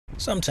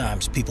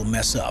Sometimes people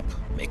mess up,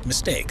 make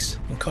mistakes,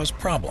 and cause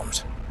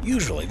problems.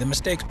 Usually the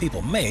mistakes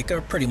people make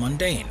are pretty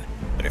mundane,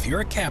 but if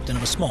you're a captain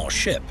of a small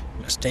ship,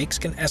 mistakes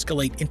can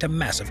escalate into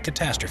massive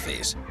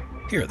catastrophes.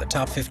 Here are the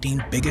top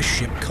 15 biggest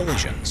ship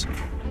collisions.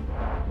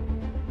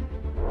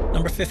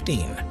 Number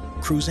 15.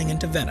 Cruising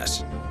into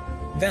Venice.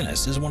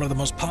 Venice is one of the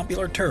most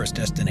popular tourist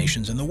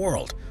destinations in the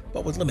world,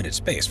 but with limited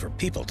space for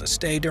people to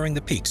stay during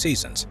the peak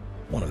seasons.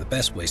 One of the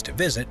best ways to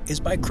visit is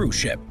by cruise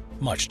ship,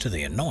 much to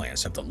the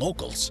annoyance of the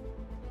locals.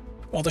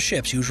 While the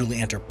ships usually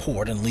enter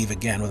port and leave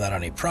again without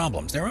any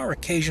problems, there are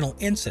occasional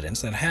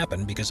incidents that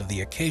happen because of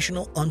the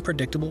occasional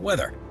unpredictable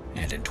weather,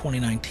 and in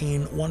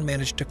 2019 one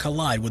managed to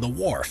collide with a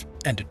wharf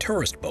and a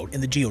tourist boat in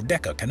the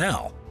Giudecca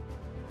Canal.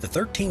 The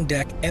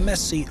 13-deck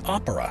MSC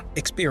Opera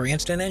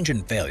experienced an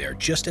engine failure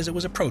just as it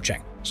was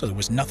approaching, so there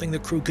was nothing the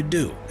crew could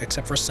do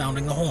except for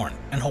sounding the horn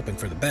and hoping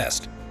for the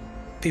best.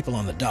 People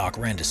on the dock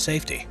ran to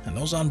safety, and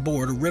those on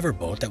board a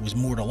riverboat that was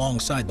moored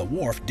alongside the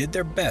wharf did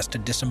their best to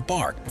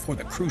disembark before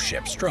the cruise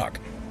ship struck.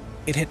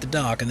 It hit the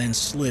dock and then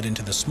slid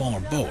into the smaller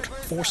boat,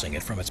 forcing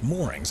it from its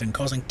moorings and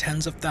causing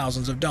tens of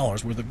thousands of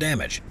dollars worth of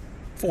damage.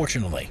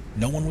 Fortunately,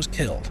 no one was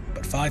killed,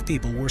 but 5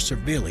 people were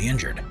severely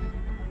injured.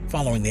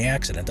 Following the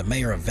accident, the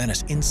mayor of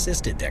Venice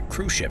insisted that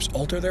cruise ships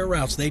alter their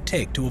routes they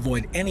take to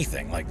avoid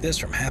anything like this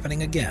from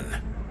happening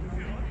again.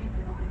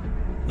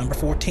 Number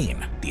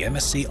 14. The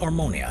MSC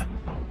Armonia.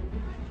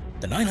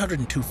 The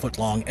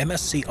 902-foot-long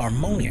MSC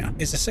Armonia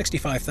is a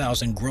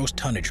 65,000 gross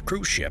tonnage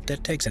cruise ship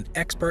that takes an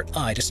expert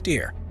eye to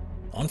steer.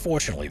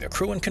 Unfortunately, the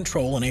crew in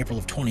control in April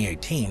of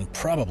 2018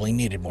 probably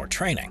needed more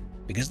training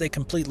because they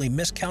completely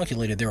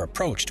miscalculated their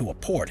approach to a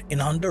port in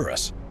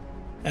Honduras.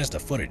 As the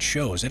footage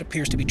shows, it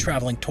appears to be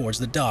traveling towards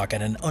the dock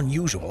at an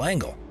unusual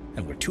angle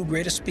and with too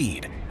great a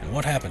speed, and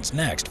what happens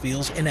next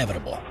feels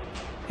inevitable.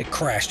 It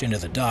crashed into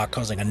the dock,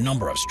 causing a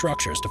number of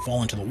structures to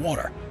fall into the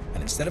water,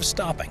 and instead of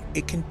stopping,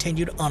 it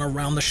continued on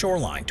around the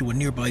shoreline to a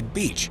nearby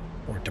beach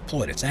where it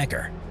deployed its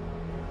anchor.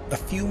 A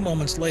few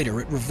moments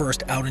later, it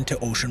reversed out into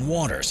ocean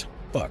waters,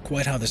 but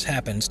quite how this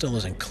happened still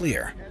isn't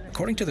clear.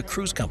 According to the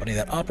cruise company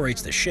that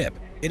operates the ship,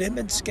 it had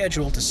been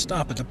scheduled to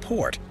stop at the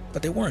port,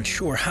 but they weren't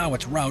sure how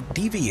its route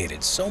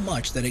deviated so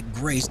much that it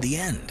grazed the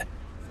end.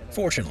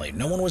 Fortunately,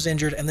 no one was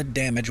injured and the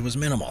damage was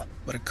minimal,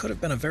 but it could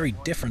have been a very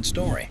different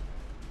story.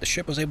 The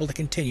ship was able to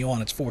continue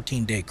on its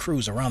 14-day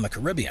cruise around the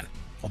Caribbean,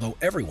 although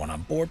everyone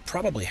on board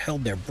probably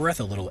held their breath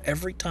a little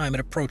every time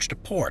it approached a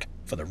port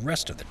for the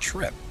rest of the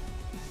trip.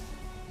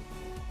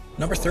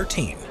 Number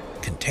 13.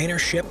 Container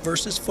ship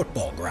versus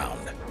football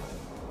ground.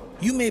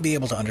 You may be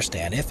able to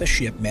understand if a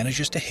ship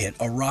manages to hit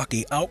a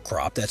rocky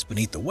outcrop that's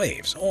beneath the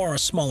waves, or a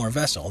smaller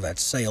vessel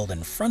that's sailed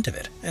in front of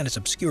it and is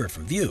obscured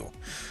from view.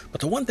 But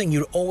the one thing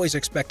you'd always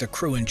expect a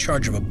crew in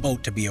charge of a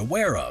boat to be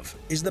aware of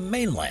is the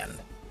mainland.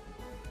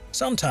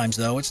 Sometimes,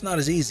 though, it's not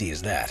as easy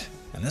as that,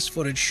 and this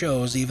footage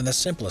shows even the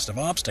simplest of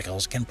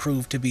obstacles can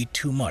prove to be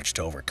too much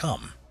to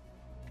overcome.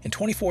 In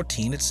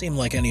 2014, it seemed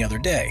like any other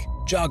day.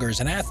 Joggers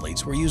and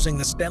athletes were using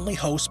the Stanley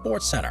Ho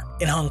Sports Center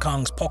in Hong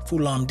Kong's Pok Fu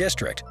Lam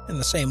district in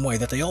the same way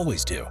that they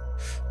always do.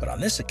 But on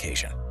this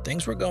occasion,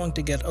 things were going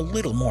to get a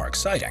little more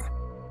exciting.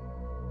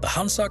 The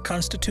Hansa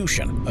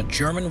Constitution, a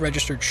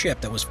German-registered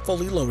ship that was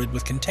fully loaded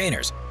with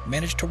containers,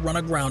 managed to run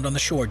aground on the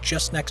shore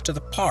just next to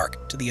the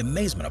park to the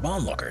amazement of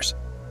onlookers.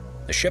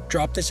 The ship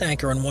dropped its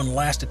anchor in one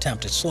last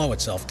attempt to slow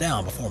itself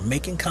down before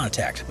making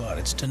contact, but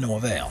it's to no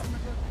avail.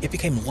 It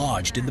became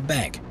lodged in the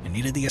bank and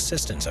needed the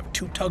assistance of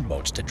 2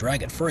 tugboats to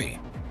drag it free.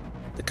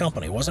 The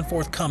company wasn't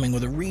forthcoming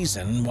with a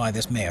reason why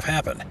this may have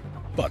happened,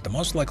 but the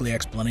most likely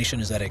explanation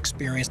is that it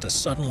experienced a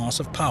sudden loss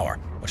of power,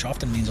 which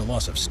often means a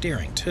loss of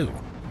steering too.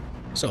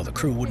 So the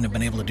crew wouldn't have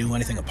been able to do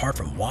anything apart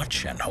from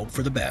watch and hope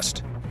for the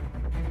best.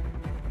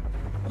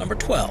 Number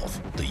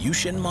 12. The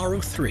Yushin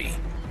Maru 3.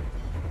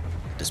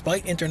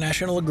 Despite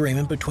international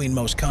agreement between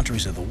most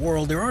countries of the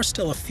world, there are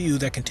still a few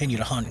that continue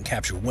to hunt and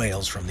capture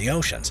whales from the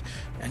oceans,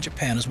 and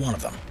Japan is one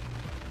of them.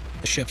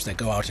 The ships that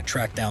go out to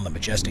track down the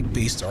majestic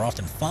beasts are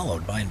often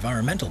followed by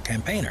environmental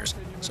campaigners,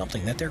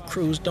 something that their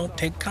crews don't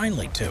take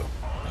kindly to,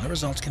 and the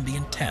results can be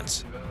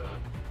intense.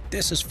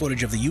 This is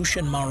footage of the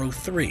Yushin Maru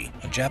 3,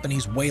 a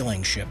Japanese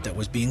whaling ship that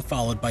was being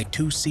followed by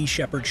 2 Sea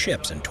Shepherd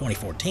ships in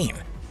 2014.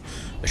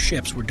 The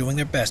ships were doing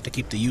their best to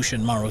keep the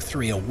Yushin Maru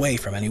 3 away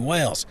from any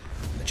whales,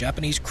 and the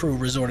Japanese crew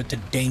resorted to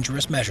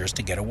dangerous measures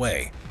to get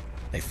away.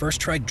 They first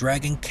tried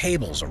dragging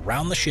cables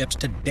around the ships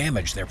to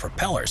damage their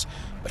propellers,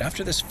 but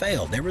after this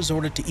failed, they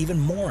resorted to even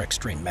more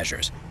extreme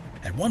measures.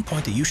 At one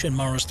point, the Yushin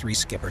Maru 3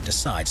 skipper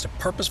decides to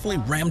purposefully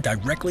ram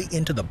directly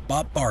into the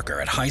Bob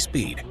Barker at high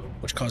speed,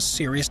 which caused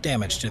serious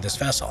damage to this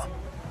vessel.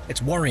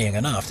 It's worrying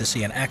enough to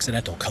see an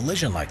accidental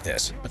collision like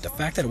this, but the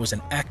fact that it was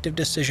an active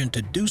decision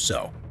to do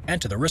so,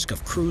 and to the risk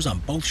of crews on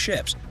both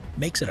ships,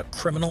 makes it a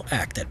criminal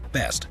act at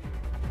best.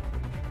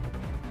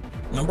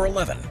 Number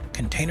 11.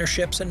 Container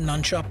ships in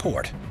Nansha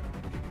Port.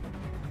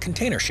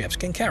 Container ships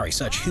can carry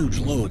such huge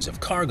loads of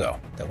cargo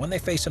that when they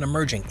face an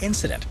emerging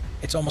incident,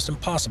 it's almost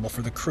impossible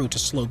for the crew to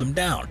slow them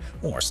down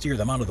or steer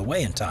them out of the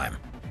way in time.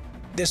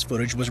 This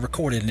footage was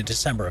recorded in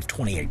December of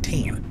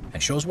 2018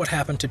 and shows what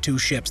happened to two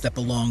ships that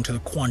belonged to the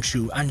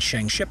Quanshu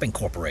Ansheng Shipping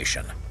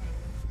Corporation.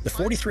 The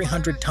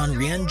 4,300-ton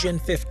Rianjin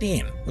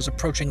 15 was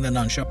approaching the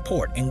Nansha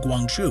port in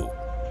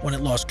Guangzhou when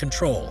it lost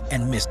control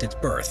and missed its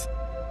berth.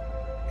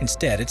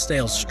 Instead, it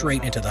sailed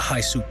straight into the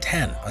Haisu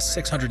 10, a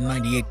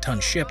 698-ton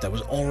ship that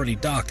was already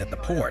docked at the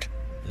port,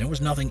 and there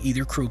was nothing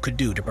either crew could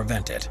do to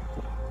prevent it.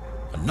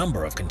 A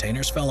number of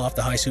containers fell off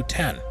the Haisu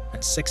 10,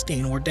 and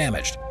 16 were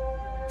damaged.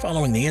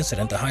 Following the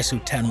incident, the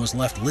Haisu 10 was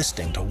left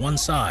listing to one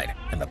side,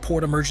 and the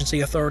Port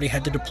Emergency Authority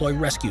had to deploy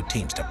rescue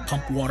teams to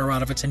pump water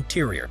out of its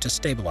interior to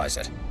stabilize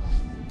it.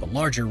 The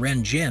larger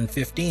Renjin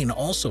 15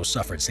 also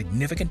suffered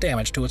significant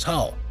damage to its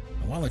hull,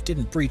 and while it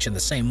didn't breach in the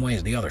same way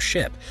as the other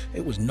ship,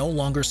 it was no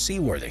longer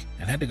seaworthy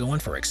and had to go in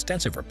for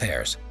extensive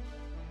repairs.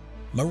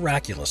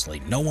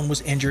 Miraculously, no one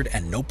was injured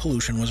and no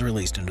pollution was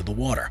released into the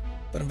water,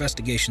 but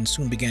investigations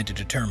soon began to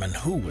determine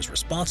who was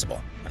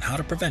responsible and how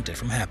to prevent it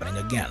from happening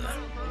again.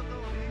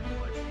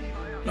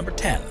 Number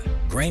 10.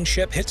 Grain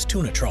ship hits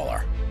tuna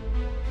trawler.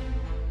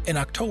 In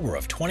October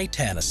of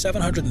 2010, a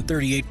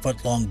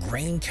 738-foot-long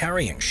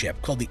grain-carrying ship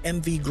called the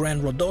MV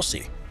Grand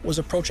Rodosi was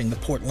approaching the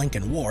Port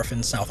Lincoln Wharf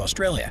in South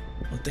Australia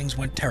when things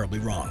went terribly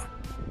wrong.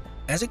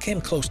 As it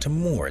came close to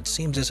moor, it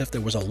seems as if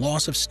there was a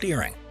loss of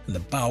steering and the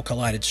bow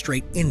collided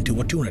straight into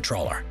a tuna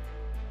trawler.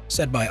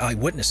 Said by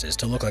eyewitnesses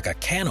to look like a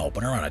can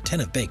opener on a tin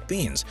of baked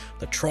beans,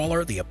 the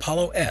trawler, the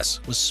Apollo S,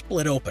 was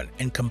split open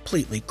and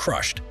completely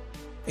crushed.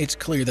 It's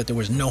clear that there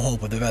was no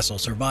hope of the vessel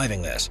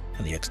surviving this,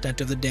 and the extent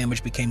of the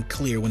damage became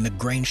clear when the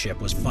grain ship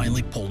was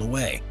finally pulled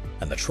away,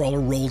 and the trawler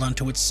rolled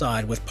onto its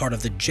side with part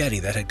of the jetty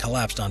that had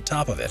collapsed on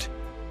top of it.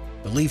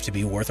 Believed to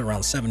be worth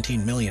around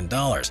 $17 million,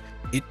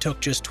 it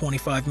took just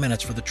 25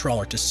 minutes for the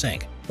trawler to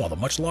sink, while the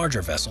much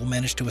larger vessel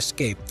managed to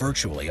escape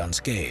virtually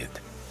unscathed.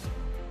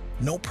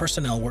 No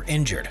personnel were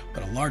injured,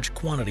 but a large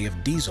quantity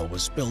of diesel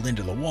was spilled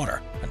into the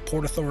water, and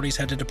port authorities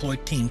had to deploy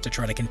teams to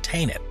try to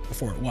contain it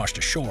before it washed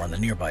ashore on the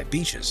nearby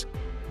beaches.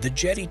 The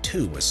jetty,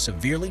 too, was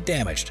severely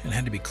damaged and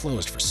had to be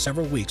closed for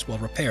several weeks while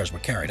repairs were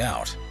carried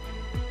out.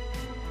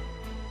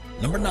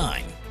 Number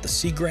 9. The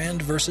Sea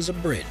Grand versus a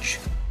bridge.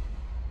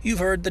 You've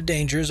heard the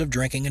dangers of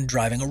drinking and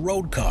driving a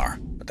road car,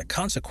 but the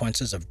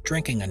consequences of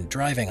drinking and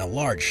driving a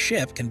large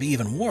ship can be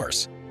even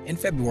worse. In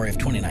February of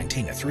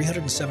 2019, a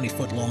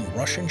 370-foot-long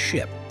Russian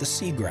ship, the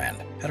Sea Grand,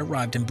 had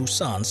arrived in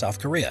Busan, South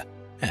Korea,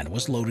 and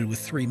was loaded with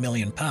 3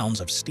 million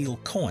pounds of steel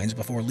coins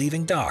before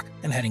leaving dock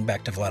and heading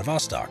back to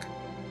Vladivostok.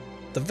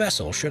 The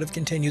vessel should have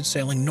continued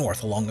sailing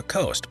north along the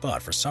coast,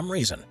 but for some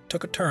reason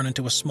took a turn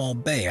into a small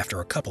bay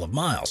after a couple of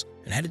miles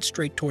and headed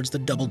straight towards the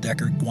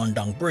double-decker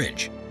Guangdong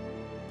Bridge.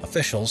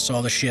 Officials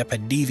saw the ship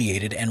had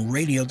deviated and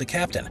radioed the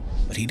captain,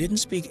 but he didn't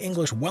speak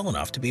English well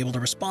enough to be able to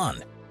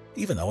respond.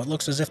 Even though it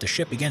looks as if the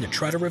ship began to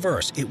try to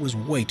reverse, it was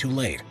way too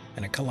late,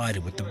 and it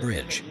collided with the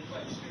bridge.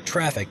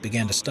 Traffic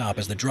began to stop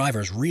as the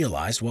drivers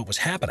realized what was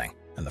happening,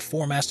 and the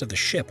foremast of the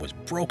ship was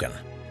broken.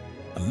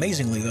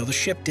 Amazingly, though, the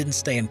ship didn't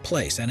stay in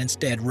place and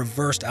instead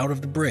reversed out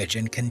of the bridge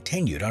and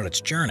continued on its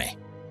journey.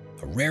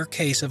 A rare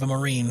case of a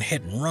marine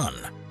hit and run.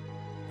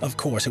 Of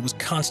course, it was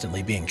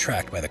constantly being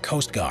tracked by the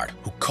Coast Guard,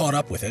 who caught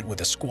up with it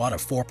with a squad of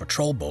 4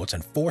 patrol boats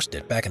and forced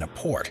it back into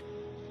port.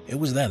 It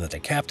was then that the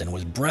captain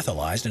was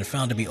breathalyzed and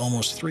found to be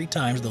almost 3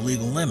 times the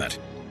legal limit.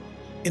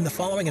 In the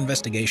following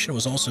investigation, it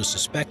was also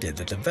suspected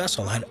that the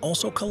vessel had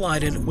also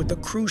collided with the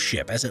cruise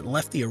ship as it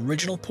left the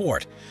original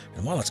port,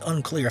 and while it's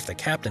unclear if the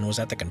captain was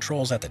at the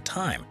controls at the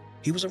time,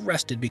 he was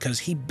arrested because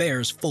he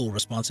bears full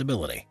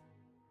responsibility.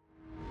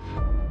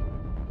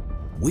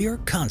 We're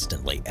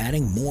constantly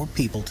adding more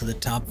people to the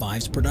Top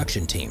 5's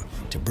production team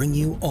to bring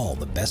you all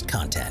the best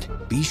content.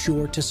 Be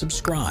sure to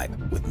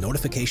subscribe with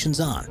notifications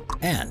on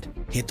and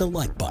hit the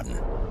like button.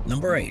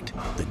 Number 8.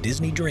 The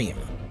Disney Dream.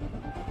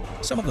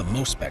 Some of the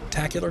most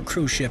spectacular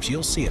cruise ships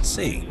you'll see at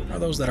sea are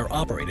those that are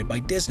operated by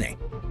Disney.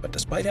 But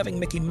despite having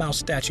Mickey Mouse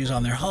statues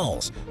on their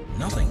hulls,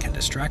 nothing can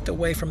distract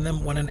away from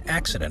them when an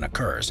accident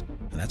occurs,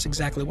 and that's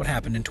exactly what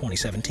happened in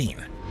 2017.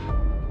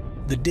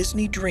 The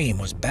Disney Dream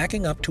was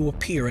backing up to a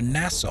pier in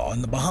Nassau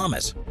in the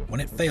Bahamas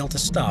when it failed to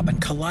stop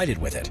and collided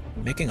with it,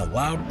 making a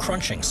loud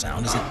crunching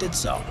sound as it did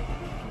so.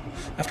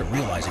 After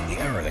realizing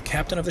the error, the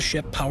captain of the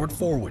ship powered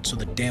forward so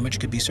the damage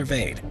could be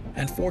surveyed,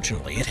 and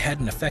fortunately it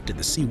hadn't affected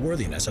the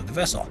seaworthiness of the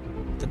vessel.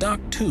 The dock,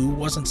 too,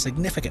 wasn't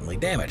significantly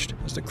damaged,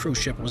 as the cruise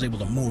ship was able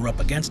to moor up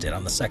against it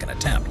on the second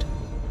attempt.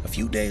 A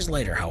few days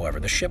later, however,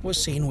 the ship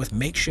was seen with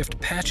makeshift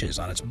patches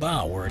on its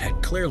bow where it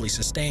had clearly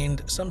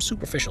sustained some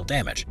superficial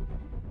damage.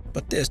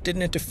 But this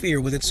didn't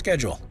interfere with its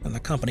schedule, and the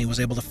company was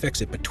able to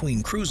fix it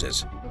between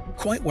cruises.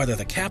 Quite whether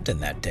the captain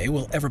that day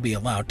will ever be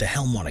allowed to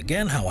helm one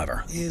again,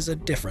 however, is a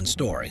different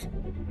story.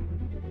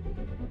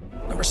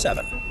 Number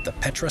 7. The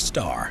Petra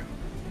Star.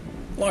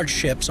 Large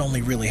ships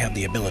only really have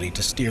the ability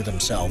to steer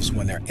themselves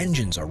when their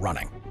engines are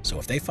running, so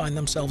if they find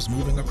themselves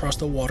moving across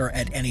the water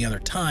at any other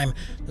time,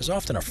 there's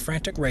often a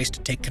frantic race to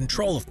take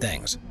control of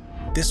things.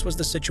 This was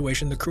the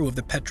situation the crew of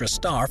the Petra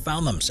Star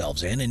found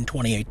themselves in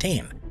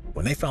 2018,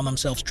 when they found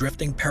themselves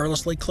drifting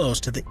perilously close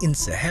to the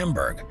Inse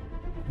Hamburg.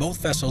 Both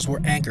vessels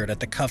were anchored at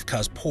the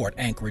Kavkaz port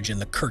anchorage in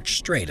the Kerch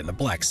Strait in the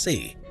Black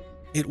Sea.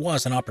 It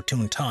was an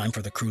opportune time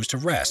for the crews to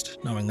rest,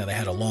 knowing that they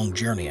had a long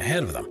journey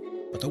ahead of them.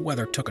 But the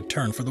weather took a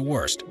turn for the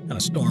worst, and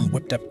a storm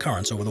whipped up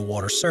currents over the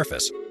water's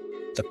surface.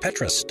 The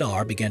Petra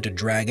Star began to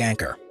drag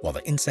anchor, while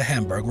the Insa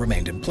Hamburg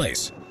remained in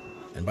place.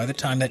 And by the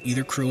time that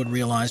either crew had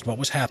realized what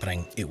was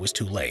happening, it was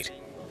too late.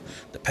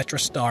 The Petra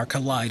Star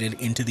collided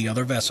into the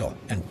other vessel,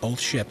 and both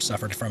ships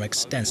suffered from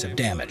extensive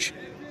damage.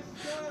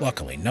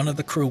 Luckily, none of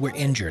the crew were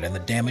injured, and the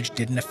damage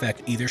didn't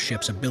affect either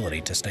ship's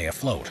ability to stay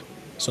afloat.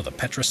 So the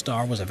Petra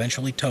Star was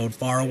eventually towed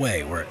far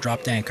away, where it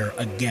dropped anchor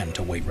again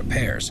to wait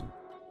repairs.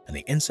 And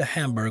the Insa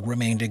Hamburg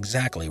remained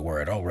exactly where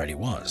it already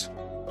was.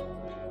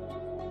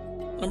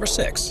 Number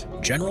 6.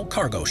 General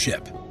Cargo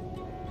Ship.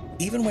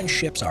 Even when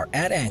ships are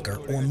at anchor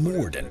or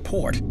moored in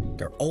port,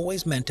 they're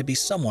always meant to be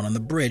someone on the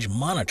bridge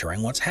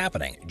monitoring what's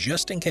happening,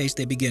 just in case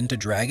they begin to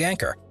drag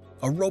anchor,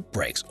 a rope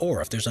breaks,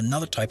 or if there's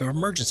another type of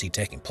emergency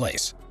taking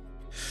place.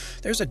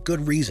 There's a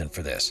good reason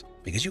for this,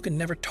 because you can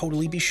never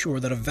totally be sure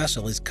that a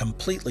vessel is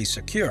completely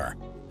secure,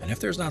 and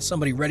if there's not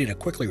somebody ready to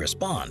quickly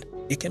respond,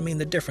 it can mean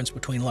the difference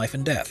between life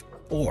and death,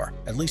 or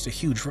at least a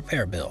huge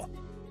repair bill.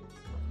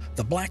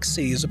 The Black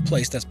Sea is a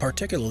place that's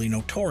particularly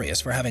notorious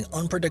for having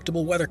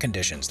unpredictable weather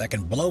conditions that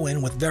can blow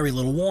in with very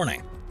little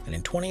warning, and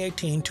in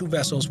 2018 2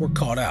 vessels were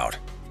caught out.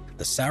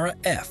 The Sarah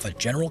F, a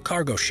general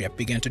cargo ship,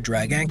 began to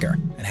drag anchor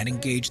and had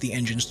engaged the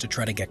engines to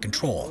try to get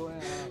control.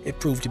 It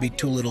proved to be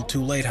too little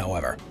too late,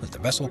 however, as the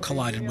vessel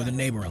collided with a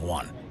neighboring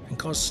one and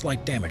caused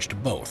slight damage to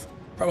both.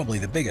 Probably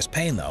the biggest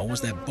pain, though, was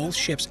that both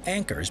ships'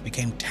 anchors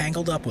became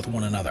tangled up with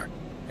one another,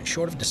 and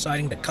short of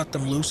deciding to cut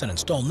them loose and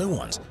install new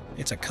ones,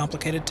 it's a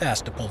complicated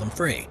task to pull them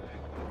free.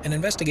 An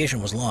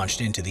investigation was launched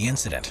into the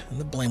incident,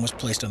 and the blame was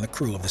placed on the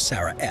crew of the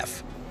Sarah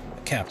F.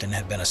 The captain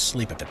had been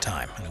asleep at the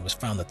time, and it was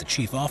found that the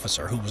chief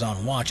officer, who was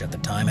on watch at the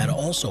time, had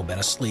also been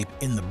asleep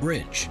in the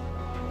bridge.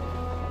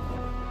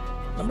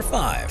 Number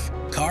 5.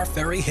 Car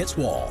ferry hits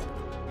wall.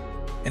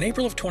 In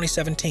April of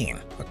 2017,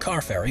 a car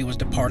ferry was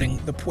departing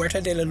the Puerta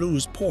de la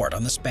Luz port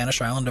on the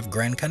Spanish island of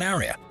Gran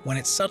Canaria when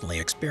it suddenly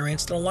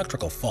experienced an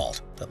electrical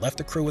fault that left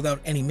the crew without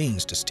any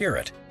means to steer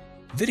it.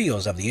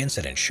 Videos of the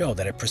incident show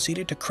that it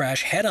proceeded to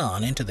crash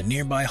head-on into the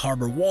nearby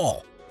harbor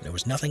wall, and there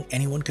was nothing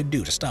anyone could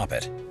do to stop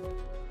it.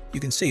 You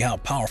can see how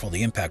powerful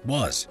the impact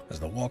was, as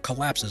the wall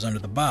collapses under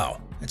the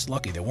bow. It's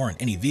lucky there weren't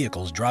any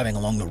vehicles driving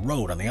along the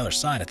road on the other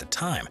side at the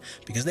time,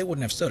 because they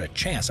wouldn't have stood a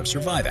chance of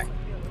surviving.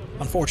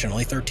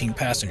 Unfortunately, 13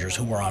 passengers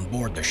who were on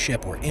board the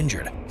ship were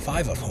injured,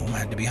 5 of whom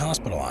had to be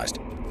hospitalized,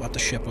 but the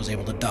ship was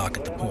able to dock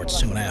at the port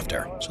soon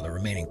after, so the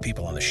remaining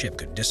people on the ship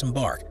could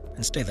disembark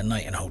and stay the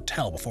night in a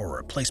hotel before a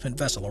replacement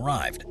vessel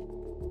arrived.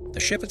 The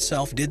ship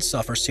itself did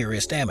suffer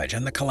serious damage,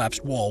 and the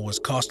collapsed wall was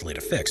costly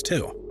to fix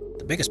too.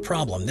 The biggest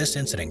problem this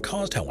incident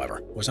caused,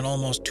 however, was an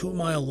almost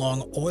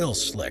 2-mile-long oil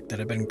slick that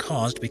had been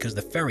caused because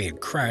the ferry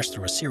had crashed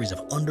through a series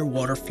of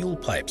underwater fuel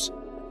pipes.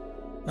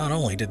 Not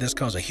only did this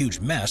cause a huge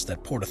mess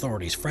that port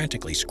authorities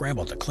frantically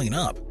scrambled to clean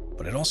up,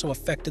 but it also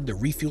affected the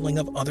refueling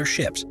of other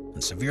ships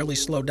and severely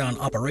slowed down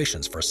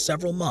operations for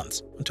several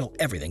months until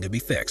everything could be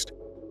fixed.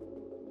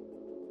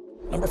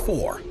 Number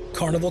 4.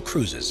 Carnival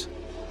Cruises.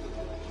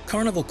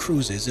 Carnival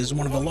Cruises is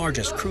one of the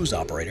largest cruise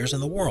operators in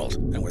the world,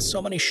 and with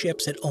so many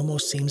ships it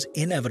almost seems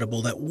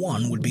inevitable that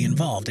one would be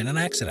involved in an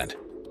accident.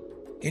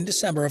 In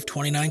December of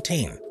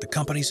 2019, the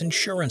company's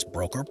insurance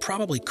broker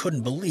probably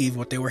couldn't believe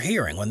what they were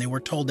hearing when they were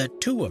told that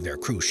 2 of their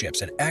cruise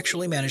ships had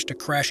actually managed to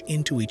crash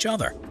into each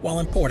other while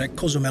in port at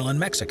Cozumel in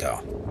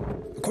Mexico.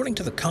 According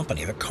to the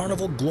company, the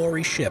Carnival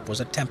Glory ship was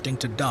attempting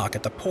to dock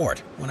at the port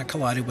when it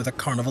collided with a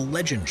Carnival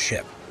Legend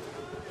ship.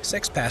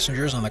 6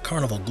 passengers on the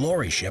Carnival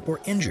Glory ship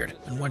were injured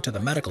and went to the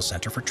medical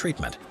center for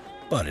treatment.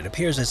 But it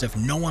appears as if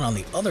no one on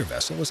the other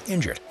vessel was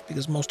injured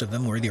because most of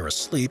them were either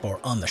asleep or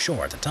on the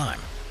shore at the time.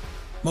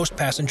 Most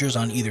passengers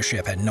on either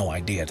ship had no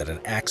idea that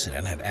an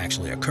accident had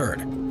actually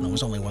occurred, and it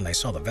was only when they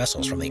saw the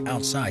vessels from the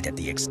outside that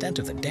the extent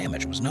of the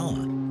damage was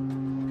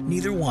known.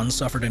 Neither one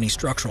suffered any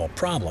structural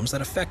problems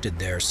that affected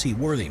their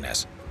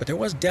seaworthiness, but there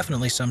was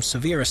definitely some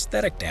severe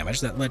aesthetic damage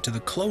that led to the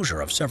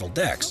closure of several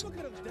decks.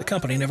 The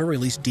company never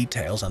released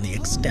details on the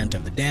extent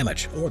of the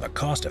damage or the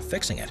cost of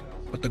fixing it,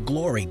 but the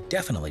Glory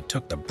definitely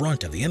took the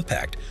brunt of the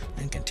impact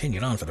and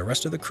continued on for the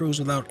rest of the cruise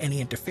without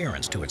any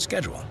interference to its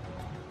schedule.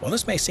 While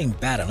this may seem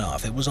bad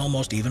enough, it was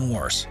almost even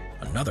worse.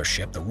 Another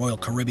ship, the Royal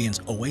Caribbean's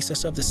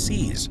Oasis of the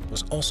Seas,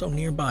 was also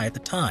nearby at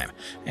the time,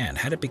 and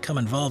had it become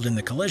involved in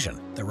the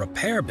collision, the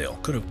repair bill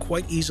could have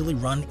quite easily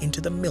run into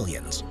the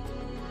millions.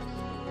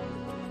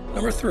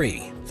 Number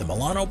 3. The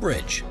Milano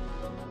Bridge.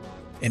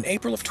 In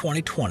April of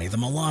 2020, the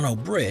Milano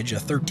Bridge, a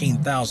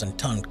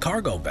 13,000-ton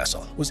cargo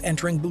vessel, was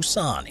entering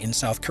Busan in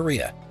South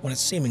Korea when it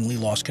seemingly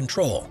lost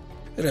control.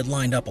 It had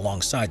lined up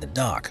alongside the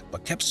dock,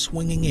 but kept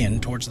swinging in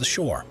towards the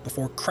shore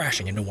before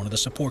crashing into one of the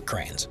support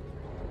cranes.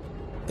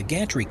 The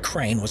gantry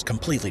crane was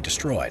completely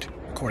destroyed,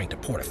 according to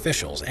port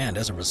officials, and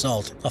as a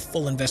result, a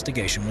full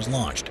investigation was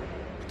launched.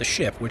 The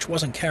ship, which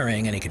wasn't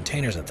carrying any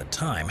containers at the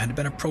time, had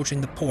been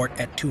approaching the port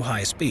at too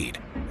high a speed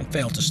and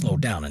failed to slow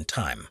down in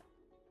time.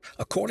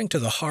 According to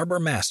the harbor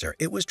master,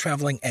 it was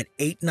traveling at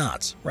 8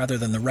 knots rather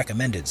than the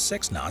recommended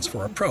 6 knots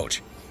for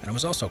approach, and it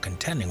was also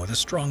contending with a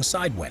strong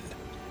side wind.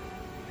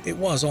 It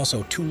was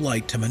also too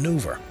light to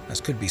maneuver,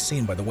 as could be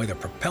seen by the way the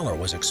propeller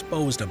was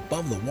exposed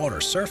above the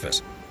water's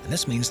surface, and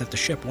this means that the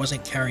ship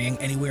wasn't carrying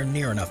anywhere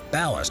near enough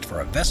ballast for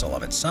a vessel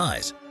of its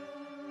size.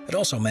 It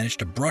also managed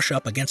to brush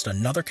up against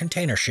another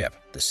container ship,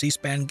 the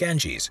Sea-Span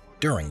Ganges,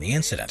 during the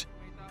incident,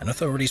 and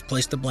authorities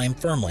placed the blame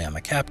firmly on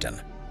the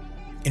captain.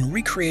 In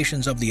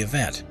recreations of the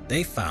event,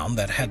 they found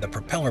that had the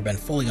propeller been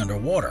fully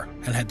underwater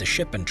and had the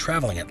ship been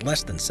traveling at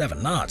less than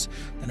 7 knots,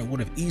 then it would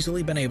have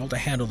easily been able to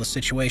handle the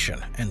situation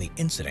and the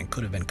incident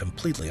could have been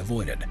completely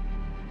avoided.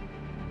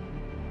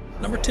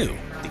 Number 2.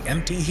 The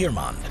MT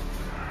Heermand.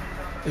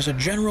 There's a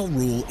general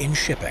rule in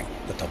shipping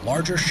that the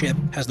larger ship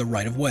has the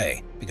right of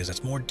way because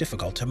it's more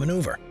difficult to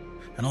maneuver,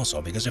 and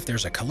also because if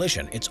there's a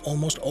collision, it's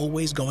almost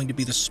always going to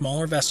be the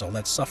smaller vessel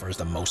that suffers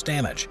the most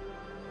damage.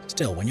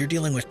 Still, when you're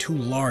dealing with 2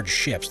 large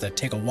ships that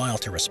take a while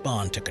to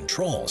respond to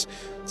controls,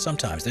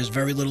 sometimes there's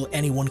very little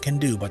anyone can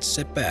do but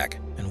sit back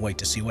and wait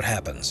to see what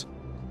happens.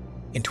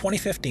 In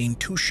 2015,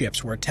 2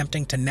 ships were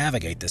attempting to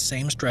navigate the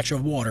same stretch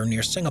of water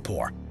near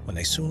Singapore when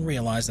they soon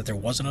realized that there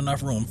wasn't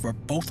enough room for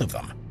both of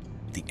them.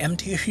 The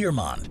MT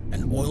Heermand,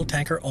 an oil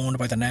tanker owned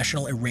by the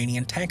National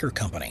Iranian Tanker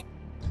Company,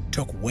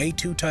 took way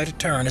too tight a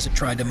turn as it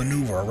tried to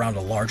maneuver around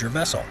a larger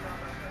vessel.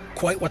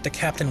 Quite what the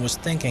captain was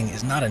thinking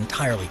is not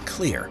entirely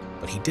clear,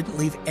 but he didn't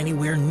leave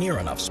anywhere near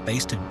enough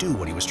space to do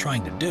what he was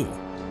trying to do.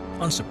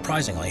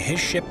 Unsurprisingly, his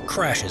ship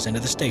crashes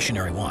into the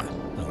stationary one,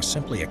 and it was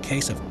simply a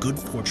case of good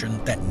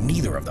fortune that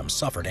neither of them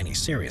suffered any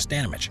serious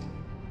damage.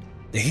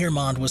 The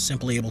Heermand was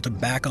simply able to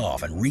back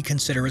off and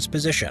reconsider its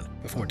position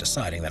before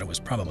deciding that it was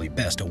probably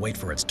best to wait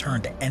for its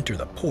turn to enter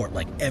the port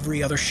like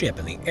every other ship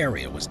in the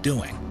area was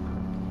doing.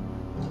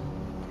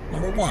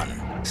 Number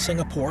 1.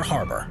 Singapore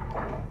Harbor.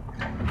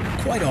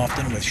 Quite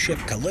often with ship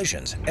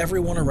collisions,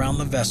 everyone around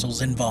the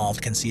vessels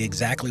involved can see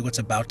exactly what's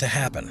about to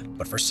happen,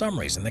 but for some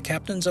reason the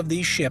captains of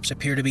these ships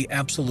appear to be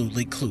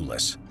absolutely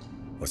clueless.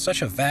 With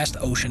such a vast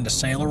ocean to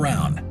sail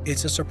around,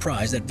 it's a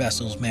surprise that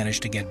vessels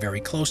manage to get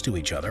very close to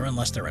each other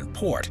unless they're in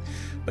port,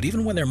 but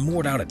even when they're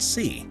moored out at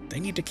sea, they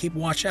need to keep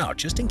watch out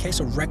just in case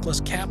a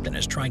reckless captain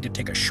is trying to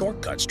take a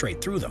shortcut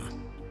straight through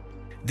them.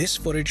 This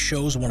footage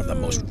shows one of the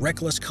most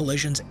reckless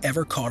collisions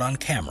ever caught on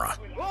camera.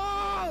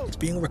 It's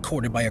being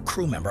recorded by a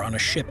crew member on a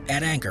ship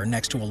at anchor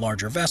next to a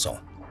larger vessel,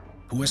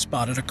 who has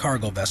spotted a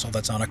cargo vessel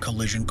that's on a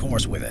collision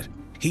course with it.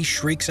 He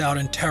shrieks out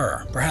in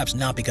terror, perhaps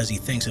not because he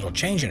thinks it'll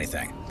change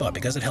anything, but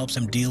because it helps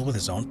him deal with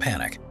his own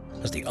panic,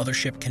 as the other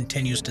ship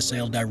continues to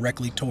sail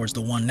directly towards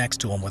the one next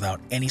to him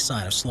without any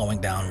sign of slowing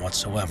down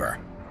whatsoever.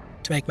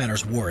 To make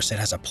matters worse, it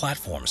has a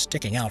platform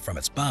sticking out from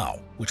its bow,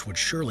 which would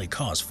surely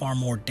cause far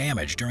more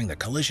damage during the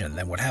collision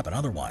than would happen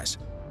otherwise.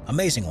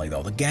 Amazingly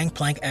though, the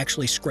gangplank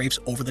actually scrapes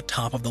over the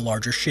top of the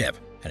larger ship,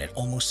 and it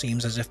almost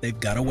seems as if they've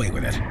got away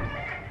with it.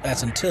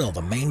 That's until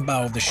the main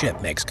bow of the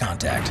ship makes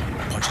contact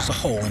and punches a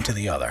hole into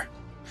the other.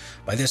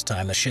 By this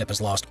time, the ship has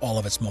lost all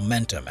of its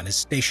momentum and is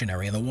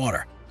stationary in the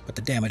water, but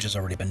the damage has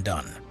already been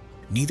done.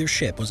 Neither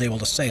ship was able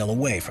to sail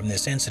away from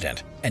this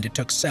incident, and it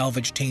took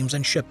salvage teams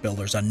and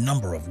shipbuilders a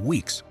number of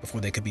weeks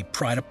before they could be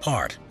pried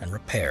apart and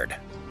repaired.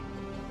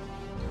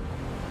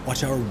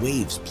 Watch our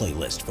Waves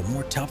playlist for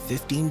more top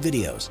 15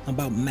 videos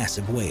about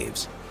massive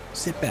waves.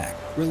 Sit back,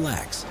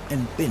 relax,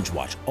 and binge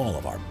watch all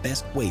of our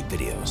best wave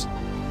videos.